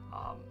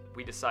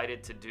 We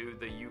decided to do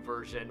the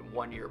YouVersion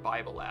one-year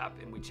Bible app,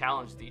 and we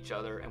challenged each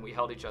other and we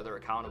held each other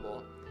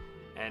accountable.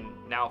 And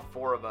now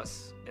 4 of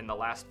us in the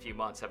last few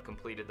months have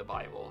completed the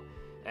Bible.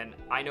 And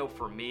I know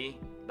for me,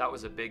 that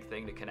was a big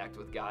thing to connect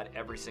with God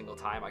every single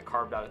time. I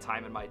carved out a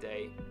time in my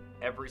day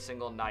every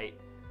single night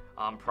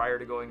prior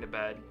to going to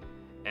bed.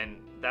 And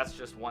that's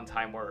just one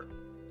time where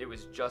it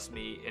was just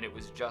me and it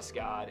was just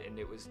God, and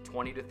it was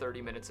 20 to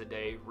 30 minutes a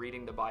day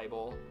reading the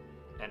Bible.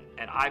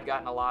 And I've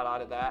gotten a lot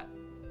out of that.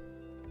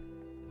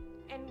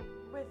 And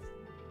with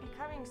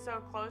becoming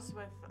so close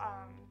with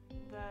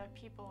the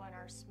people in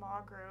our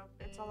small group,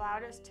 it's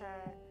allowed us to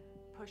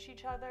push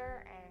each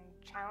other and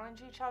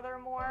challenge each other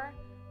more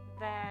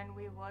than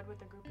we would with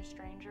a group of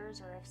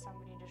strangers, or if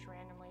somebody just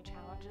randomly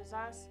challenges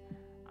us.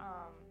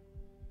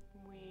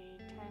 We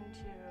tend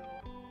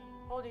to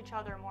hold each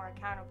other more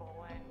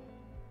accountable and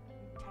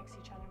text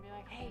each other and be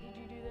like, hey, did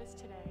you do this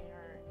today?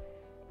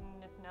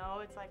 And if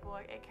no, it's like,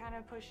 well, it kind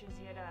of pushes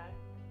you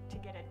to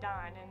get it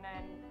done. And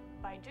then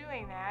by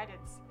doing that,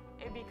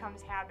 it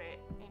becomes habit,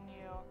 and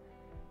you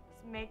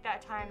make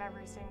that time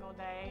every single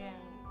day, and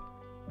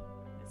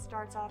it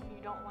starts off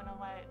you don't want to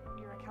let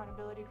your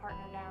accountability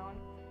partner down,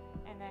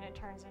 and then it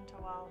turns into,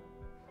 well,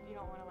 you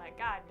don't want to let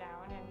God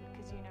down, and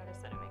because you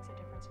notice that it makes a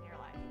difference in your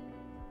life.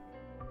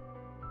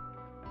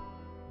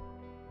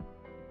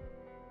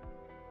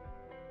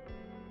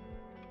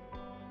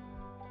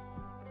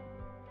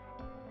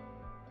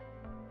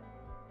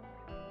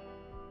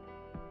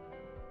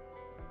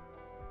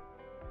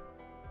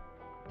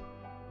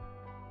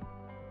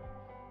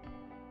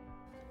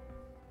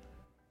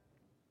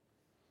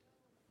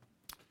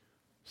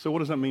 So what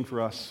does that mean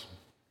for us?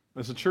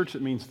 As a church,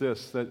 it means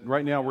this, that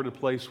right now we're at a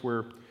place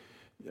where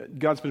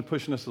God's been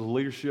pushing us as a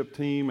leadership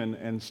team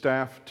and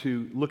staff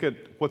to look at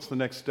what's the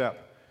next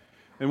step.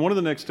 And one of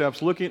the next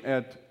steps, looking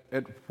at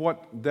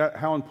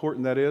how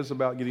important that is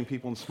about getting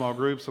people in small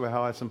groups, about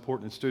how that's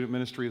important in student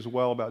ministry as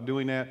well, about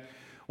doing that.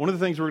 One of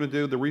the things we're going to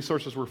do, the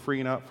resources we're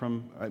freeing up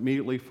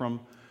immediately from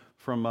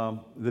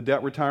the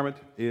debt retirement,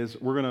 is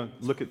we're going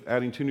to look at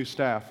adding 2 new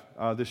staff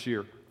this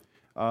year.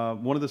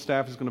 One of the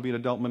staff is going to be an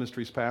adult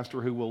ministries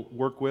pastor who will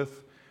work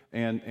with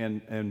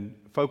and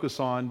focus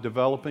on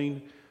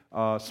developing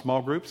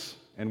small groups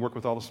and work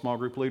with all the small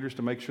group leaders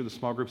to make sure the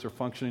small groups are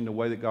functioning the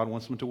way that God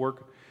wants them to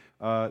work.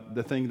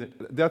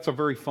 That's a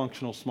very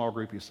functional small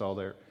group you saw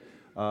there.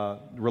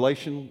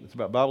 It's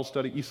about Bible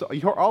study.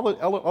 You heard all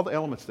the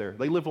elements there.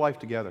 They live life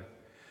together.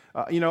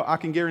 I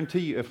can guarantee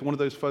you, if one of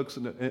those folks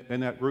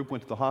in that group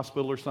went to the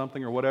hospital or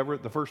something or whatever,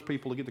 the first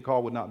people to get the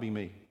call would not be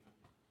me.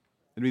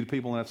 It'd be the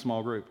people in that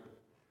small group.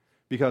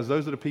 Because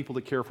those are the people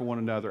that care for one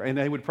another. And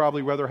they would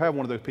probably rather have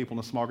one of those people in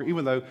a small group,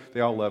 even though they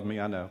all love me,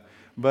 I know.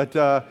 But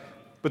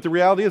the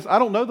reality is, I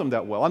don't know them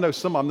that well. I know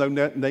some of them. I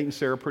know Nate and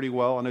Sarah pretty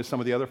well. I know some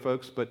of the other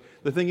folks. But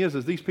the thing is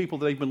these people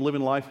that they've been living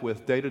life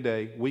with day to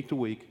day, week to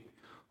week,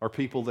 are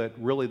people that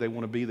really they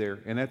want to be there.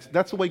 And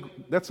that's the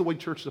way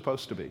church is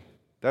supposed to be.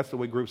 That's the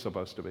way group's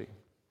supposed to be.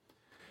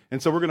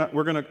 And so we're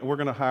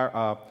gonna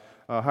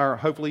hire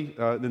hopefully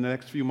in the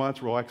next few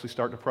months. We'll actually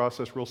start the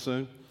process real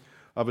soon,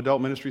 of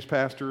adult ministries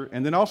pastor,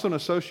 and then also an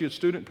associate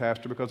student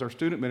pastor, because our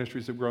student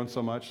ministries have grown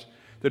so much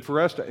that for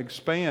us to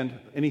expand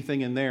anything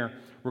in there,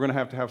 we're going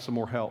to have some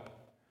more help.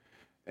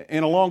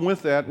 And along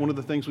with that, one of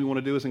the things we want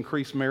to do is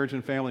increase marriage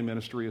and family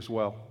ministry as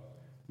well.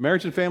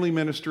 Marriage and family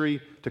ministry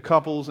to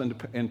couples and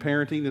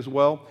parenting as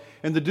well.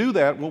 And to do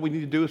that, what we need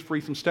to do is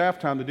free some staff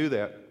time to do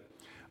that.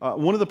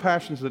 One of the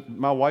passions that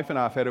my wife and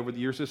I have had over the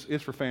years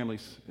is for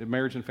families,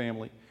 marriage and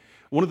family.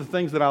 One of the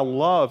things that I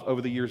love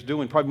over the years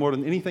doing, probably more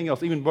than anything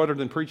else, even better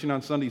than preaching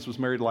on Sundays, was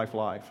Married Life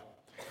Live.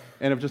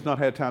 And I've just not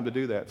had time to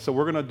do that. So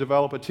we're going to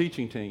develop a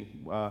teaching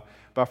team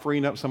by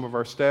freeing up some of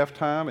our staff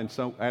time and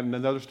adding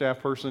another staff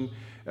person.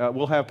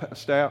 We'll have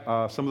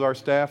some of our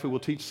staff who will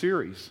teach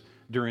series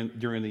during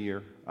the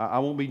year. I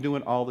won't be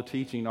doing all the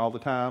teaching all the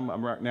time.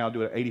 I'm right now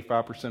doing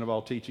 85% of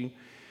all teaching.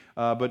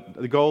 But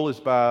the goal is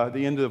by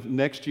the end of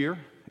next year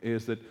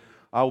is that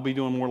I will be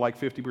doing more like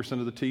 50%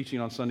 of the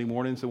teaching on Sunday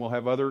mornings, and we'll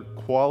have other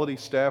quality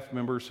staff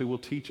members who will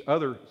teach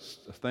other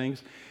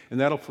things, and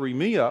that'll free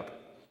me up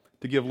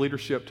to give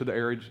leadership to the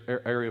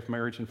area of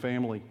marriage and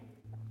family,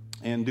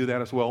 and do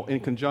that as well in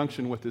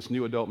conjunction with this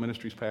new adult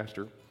ministries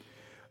pastor.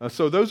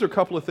 So those are a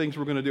couple of things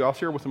we're going to do. I'll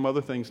share with some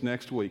other things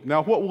next week.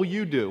 Now, what will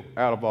you do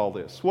out of all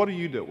this? What do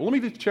you do? Well, let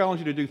me just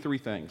challenge you to do 3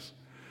 things.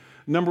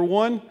 Number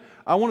 1,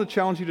 I want to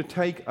challenge you to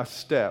take a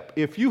step.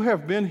 If you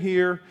have been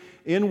here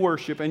in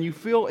worship and you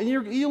feel, and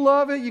you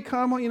love it, you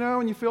come,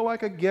 and you feel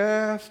like a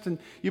guest, and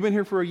you've been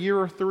here for a year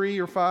or 3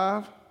 or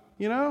 5,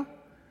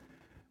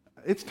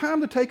 it's time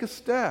to take a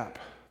step.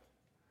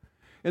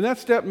 And that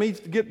step needs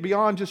to get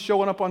beyond just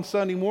showing up on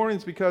Sunday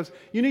mornings, because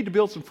you need to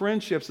build some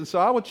friendships. And so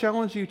I would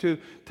challenge you to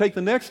take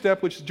the next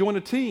step, which is join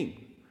a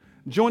team.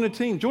 Join a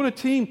team. Join a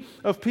team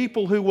of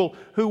people who will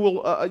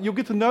you'll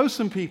get to know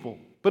some people.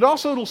 But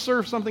also it'll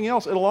serve something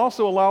else. It'll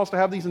also allow us to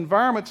have these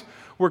environments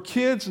where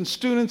kids and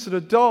students and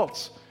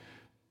adults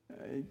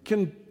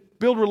can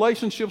build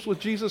relationships with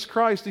Jesus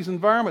Christ, these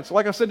environments.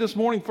 Like I said this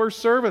morning, first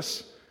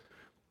service,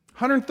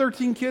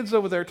 113 kids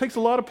over there. It takes a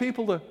lot of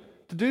people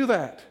to do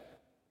that.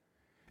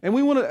 And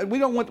we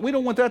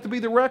don't want that to be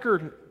the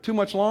record too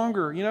much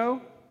longer,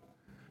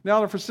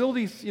 Now the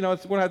facilities, we're going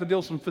to have to deal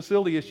with some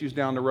facility issues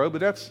down the road,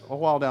 but that's a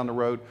while down the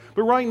road.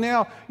 But right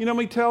now, let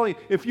me tell you,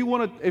 if you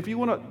want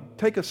to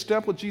take a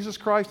step with Jesus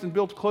Christ and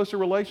build closer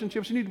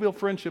relationships, you need to build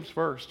friendships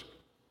first.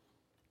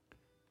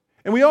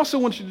 And we also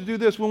want you to do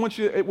this. Once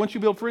you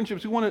build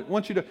friendships, we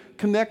want you to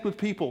connect with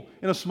people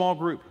in a small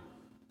group.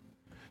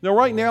 Now,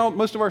 right now,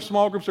 most of our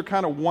small groups are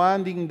kind of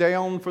winding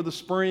down for the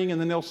spring,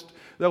 and then they'll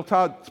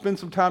spend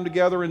some time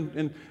together.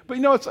 But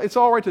it's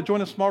all right to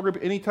join a small group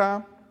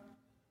anytime.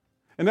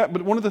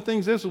 But one of the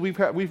things is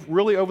we've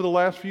really over the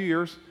last few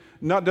years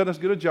not done as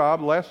good a job.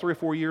 The last 3 or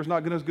 4 years,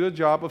 not done as good a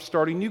job of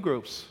starting new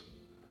groups.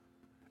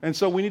 And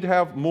so we need to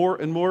have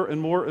more and more and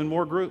more and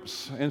more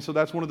groups. And so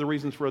that's one of the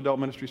reasons for Adult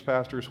Ministries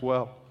Pastor as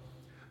well.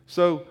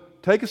 So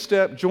take a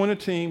step, join a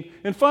team,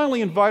 and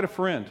finally invite a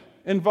friend.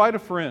 Invite a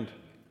friend.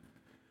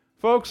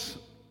 Folks,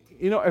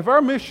 if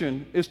our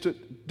mission is to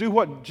do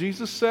what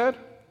Jesus said,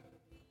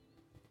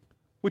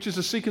 which is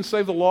to seek and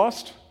save the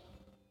lost,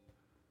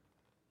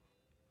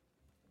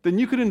 then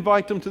you could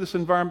invite them to this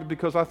environment,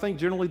 because I think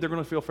generally they're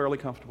going to feel fairly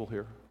comfortable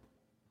here.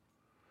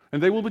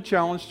 And they will be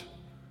challenged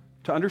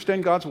to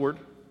understand God's Word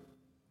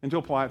and to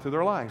apply it to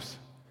their lives.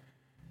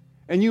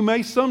 And you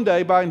may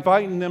someday, by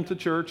inviting them to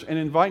church and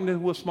inviting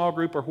them to a small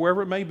group or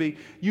wherever it may be,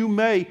 you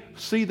may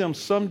see them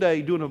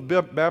someday doing a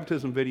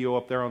baptism video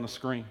up there on the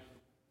screen,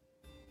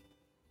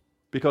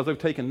 because they've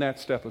taken that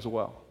step as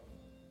well.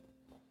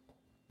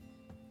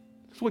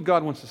 That's what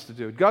God wants us to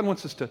do. God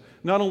wants us to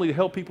not only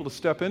help people to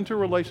step into a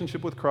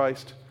relationship with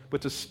Christ,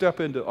 but to step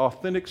into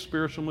authentic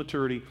spiritual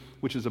maturity,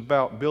 which is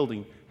about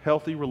building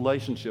healthy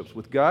relationships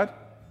with God,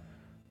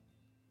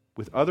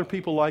 with other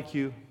people like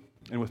you,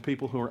 and with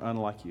people who are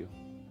unlike you.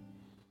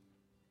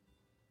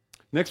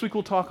 Next week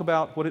we'll talk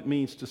about what it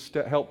means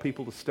to help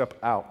people to step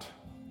out.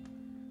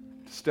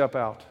 To step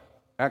out.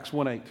 Acts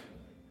 1:8.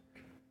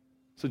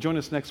 So join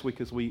us next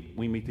week as we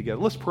meet together.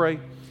 Let's pray,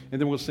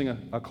 and then we'll sing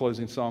a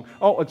closing song.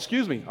 Oh,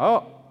 excuse me.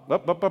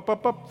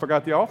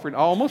 Forgot the offering. I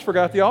almost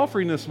forgot the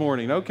offering this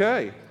morning.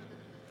 Okay.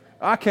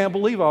 I can't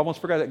believe I almost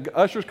forgot it.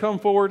 Ushers, come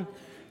forward,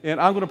 and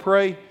I'm going to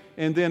pray,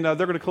 and then they're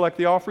going to collect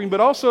the offering. But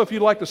also, if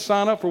you'd like to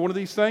sign up for one of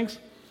these things,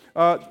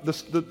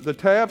 the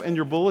tab in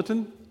your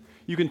bulletin,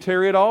 you can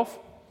tear it off.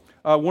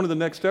 One of the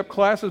next step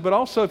classes. But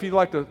also, if you'd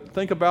like to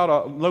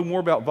know more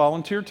about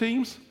volunteer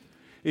teams,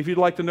 if you'd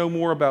like to know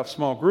more about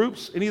small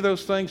groups, any of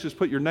those things, just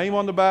put your name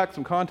on the back,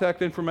 some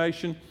contact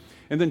information,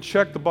 and then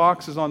check the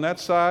boxes on that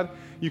side.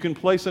 You can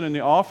place it in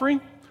the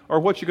offering, or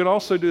what you can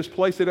also do is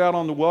place it out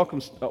on the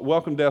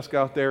welcome desk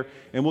out there,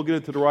 and we'll get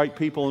it to the right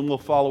people, and we'll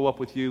follow up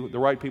with you, the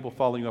right people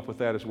following up with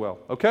that as well.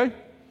 Okay?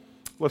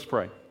 Let's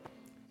pray.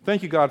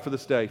 Thank you, God, for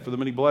this day, for the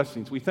many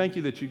blessings. We thank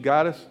you that you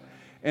guide us,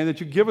 and that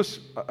you give us,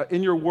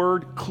 in your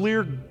word,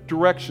 clear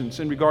directions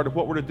in regard to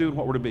what we're to do and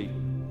what we're to be.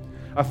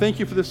 I thank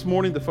you for this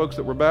morning, the folks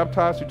that were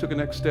baptized who took a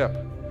next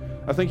step.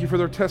 I thank you for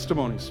their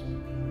testimonies.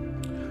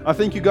 I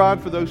thank you,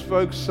 God, for those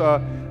folks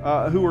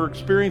who are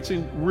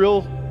experiencing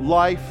real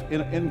life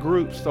in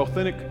groups,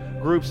 authentic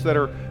groups that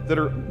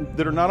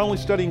are not only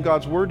studying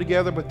God's Word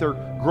together, but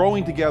they're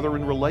growing together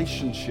in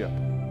relationship.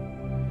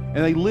 And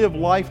they live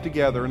life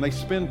together, and they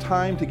spend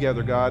time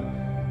together, God.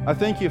 I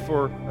thank you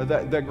for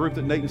that group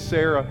that Nate and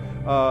Sarah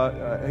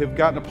have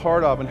gotten a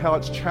part of, and how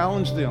it's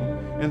challenged them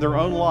in their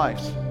own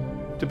lives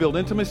to build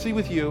intimacy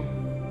with you,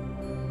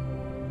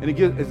 and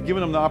it's given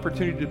them the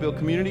opportunity to build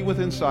community with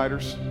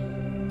insiders.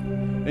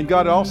 And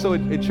God, also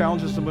it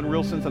challenges them in a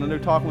real sense, and I know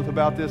talking with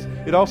about this,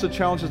 it also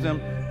challenges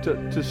them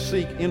to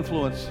seek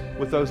influence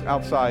with those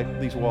outside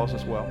these walls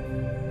as well.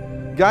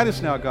 Guide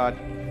us now, God,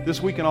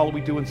 this week in all that we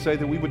do and say,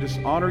 that we would just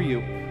honor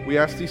you. We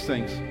ask these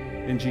things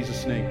in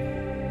Jesus' name.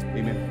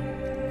 Amen.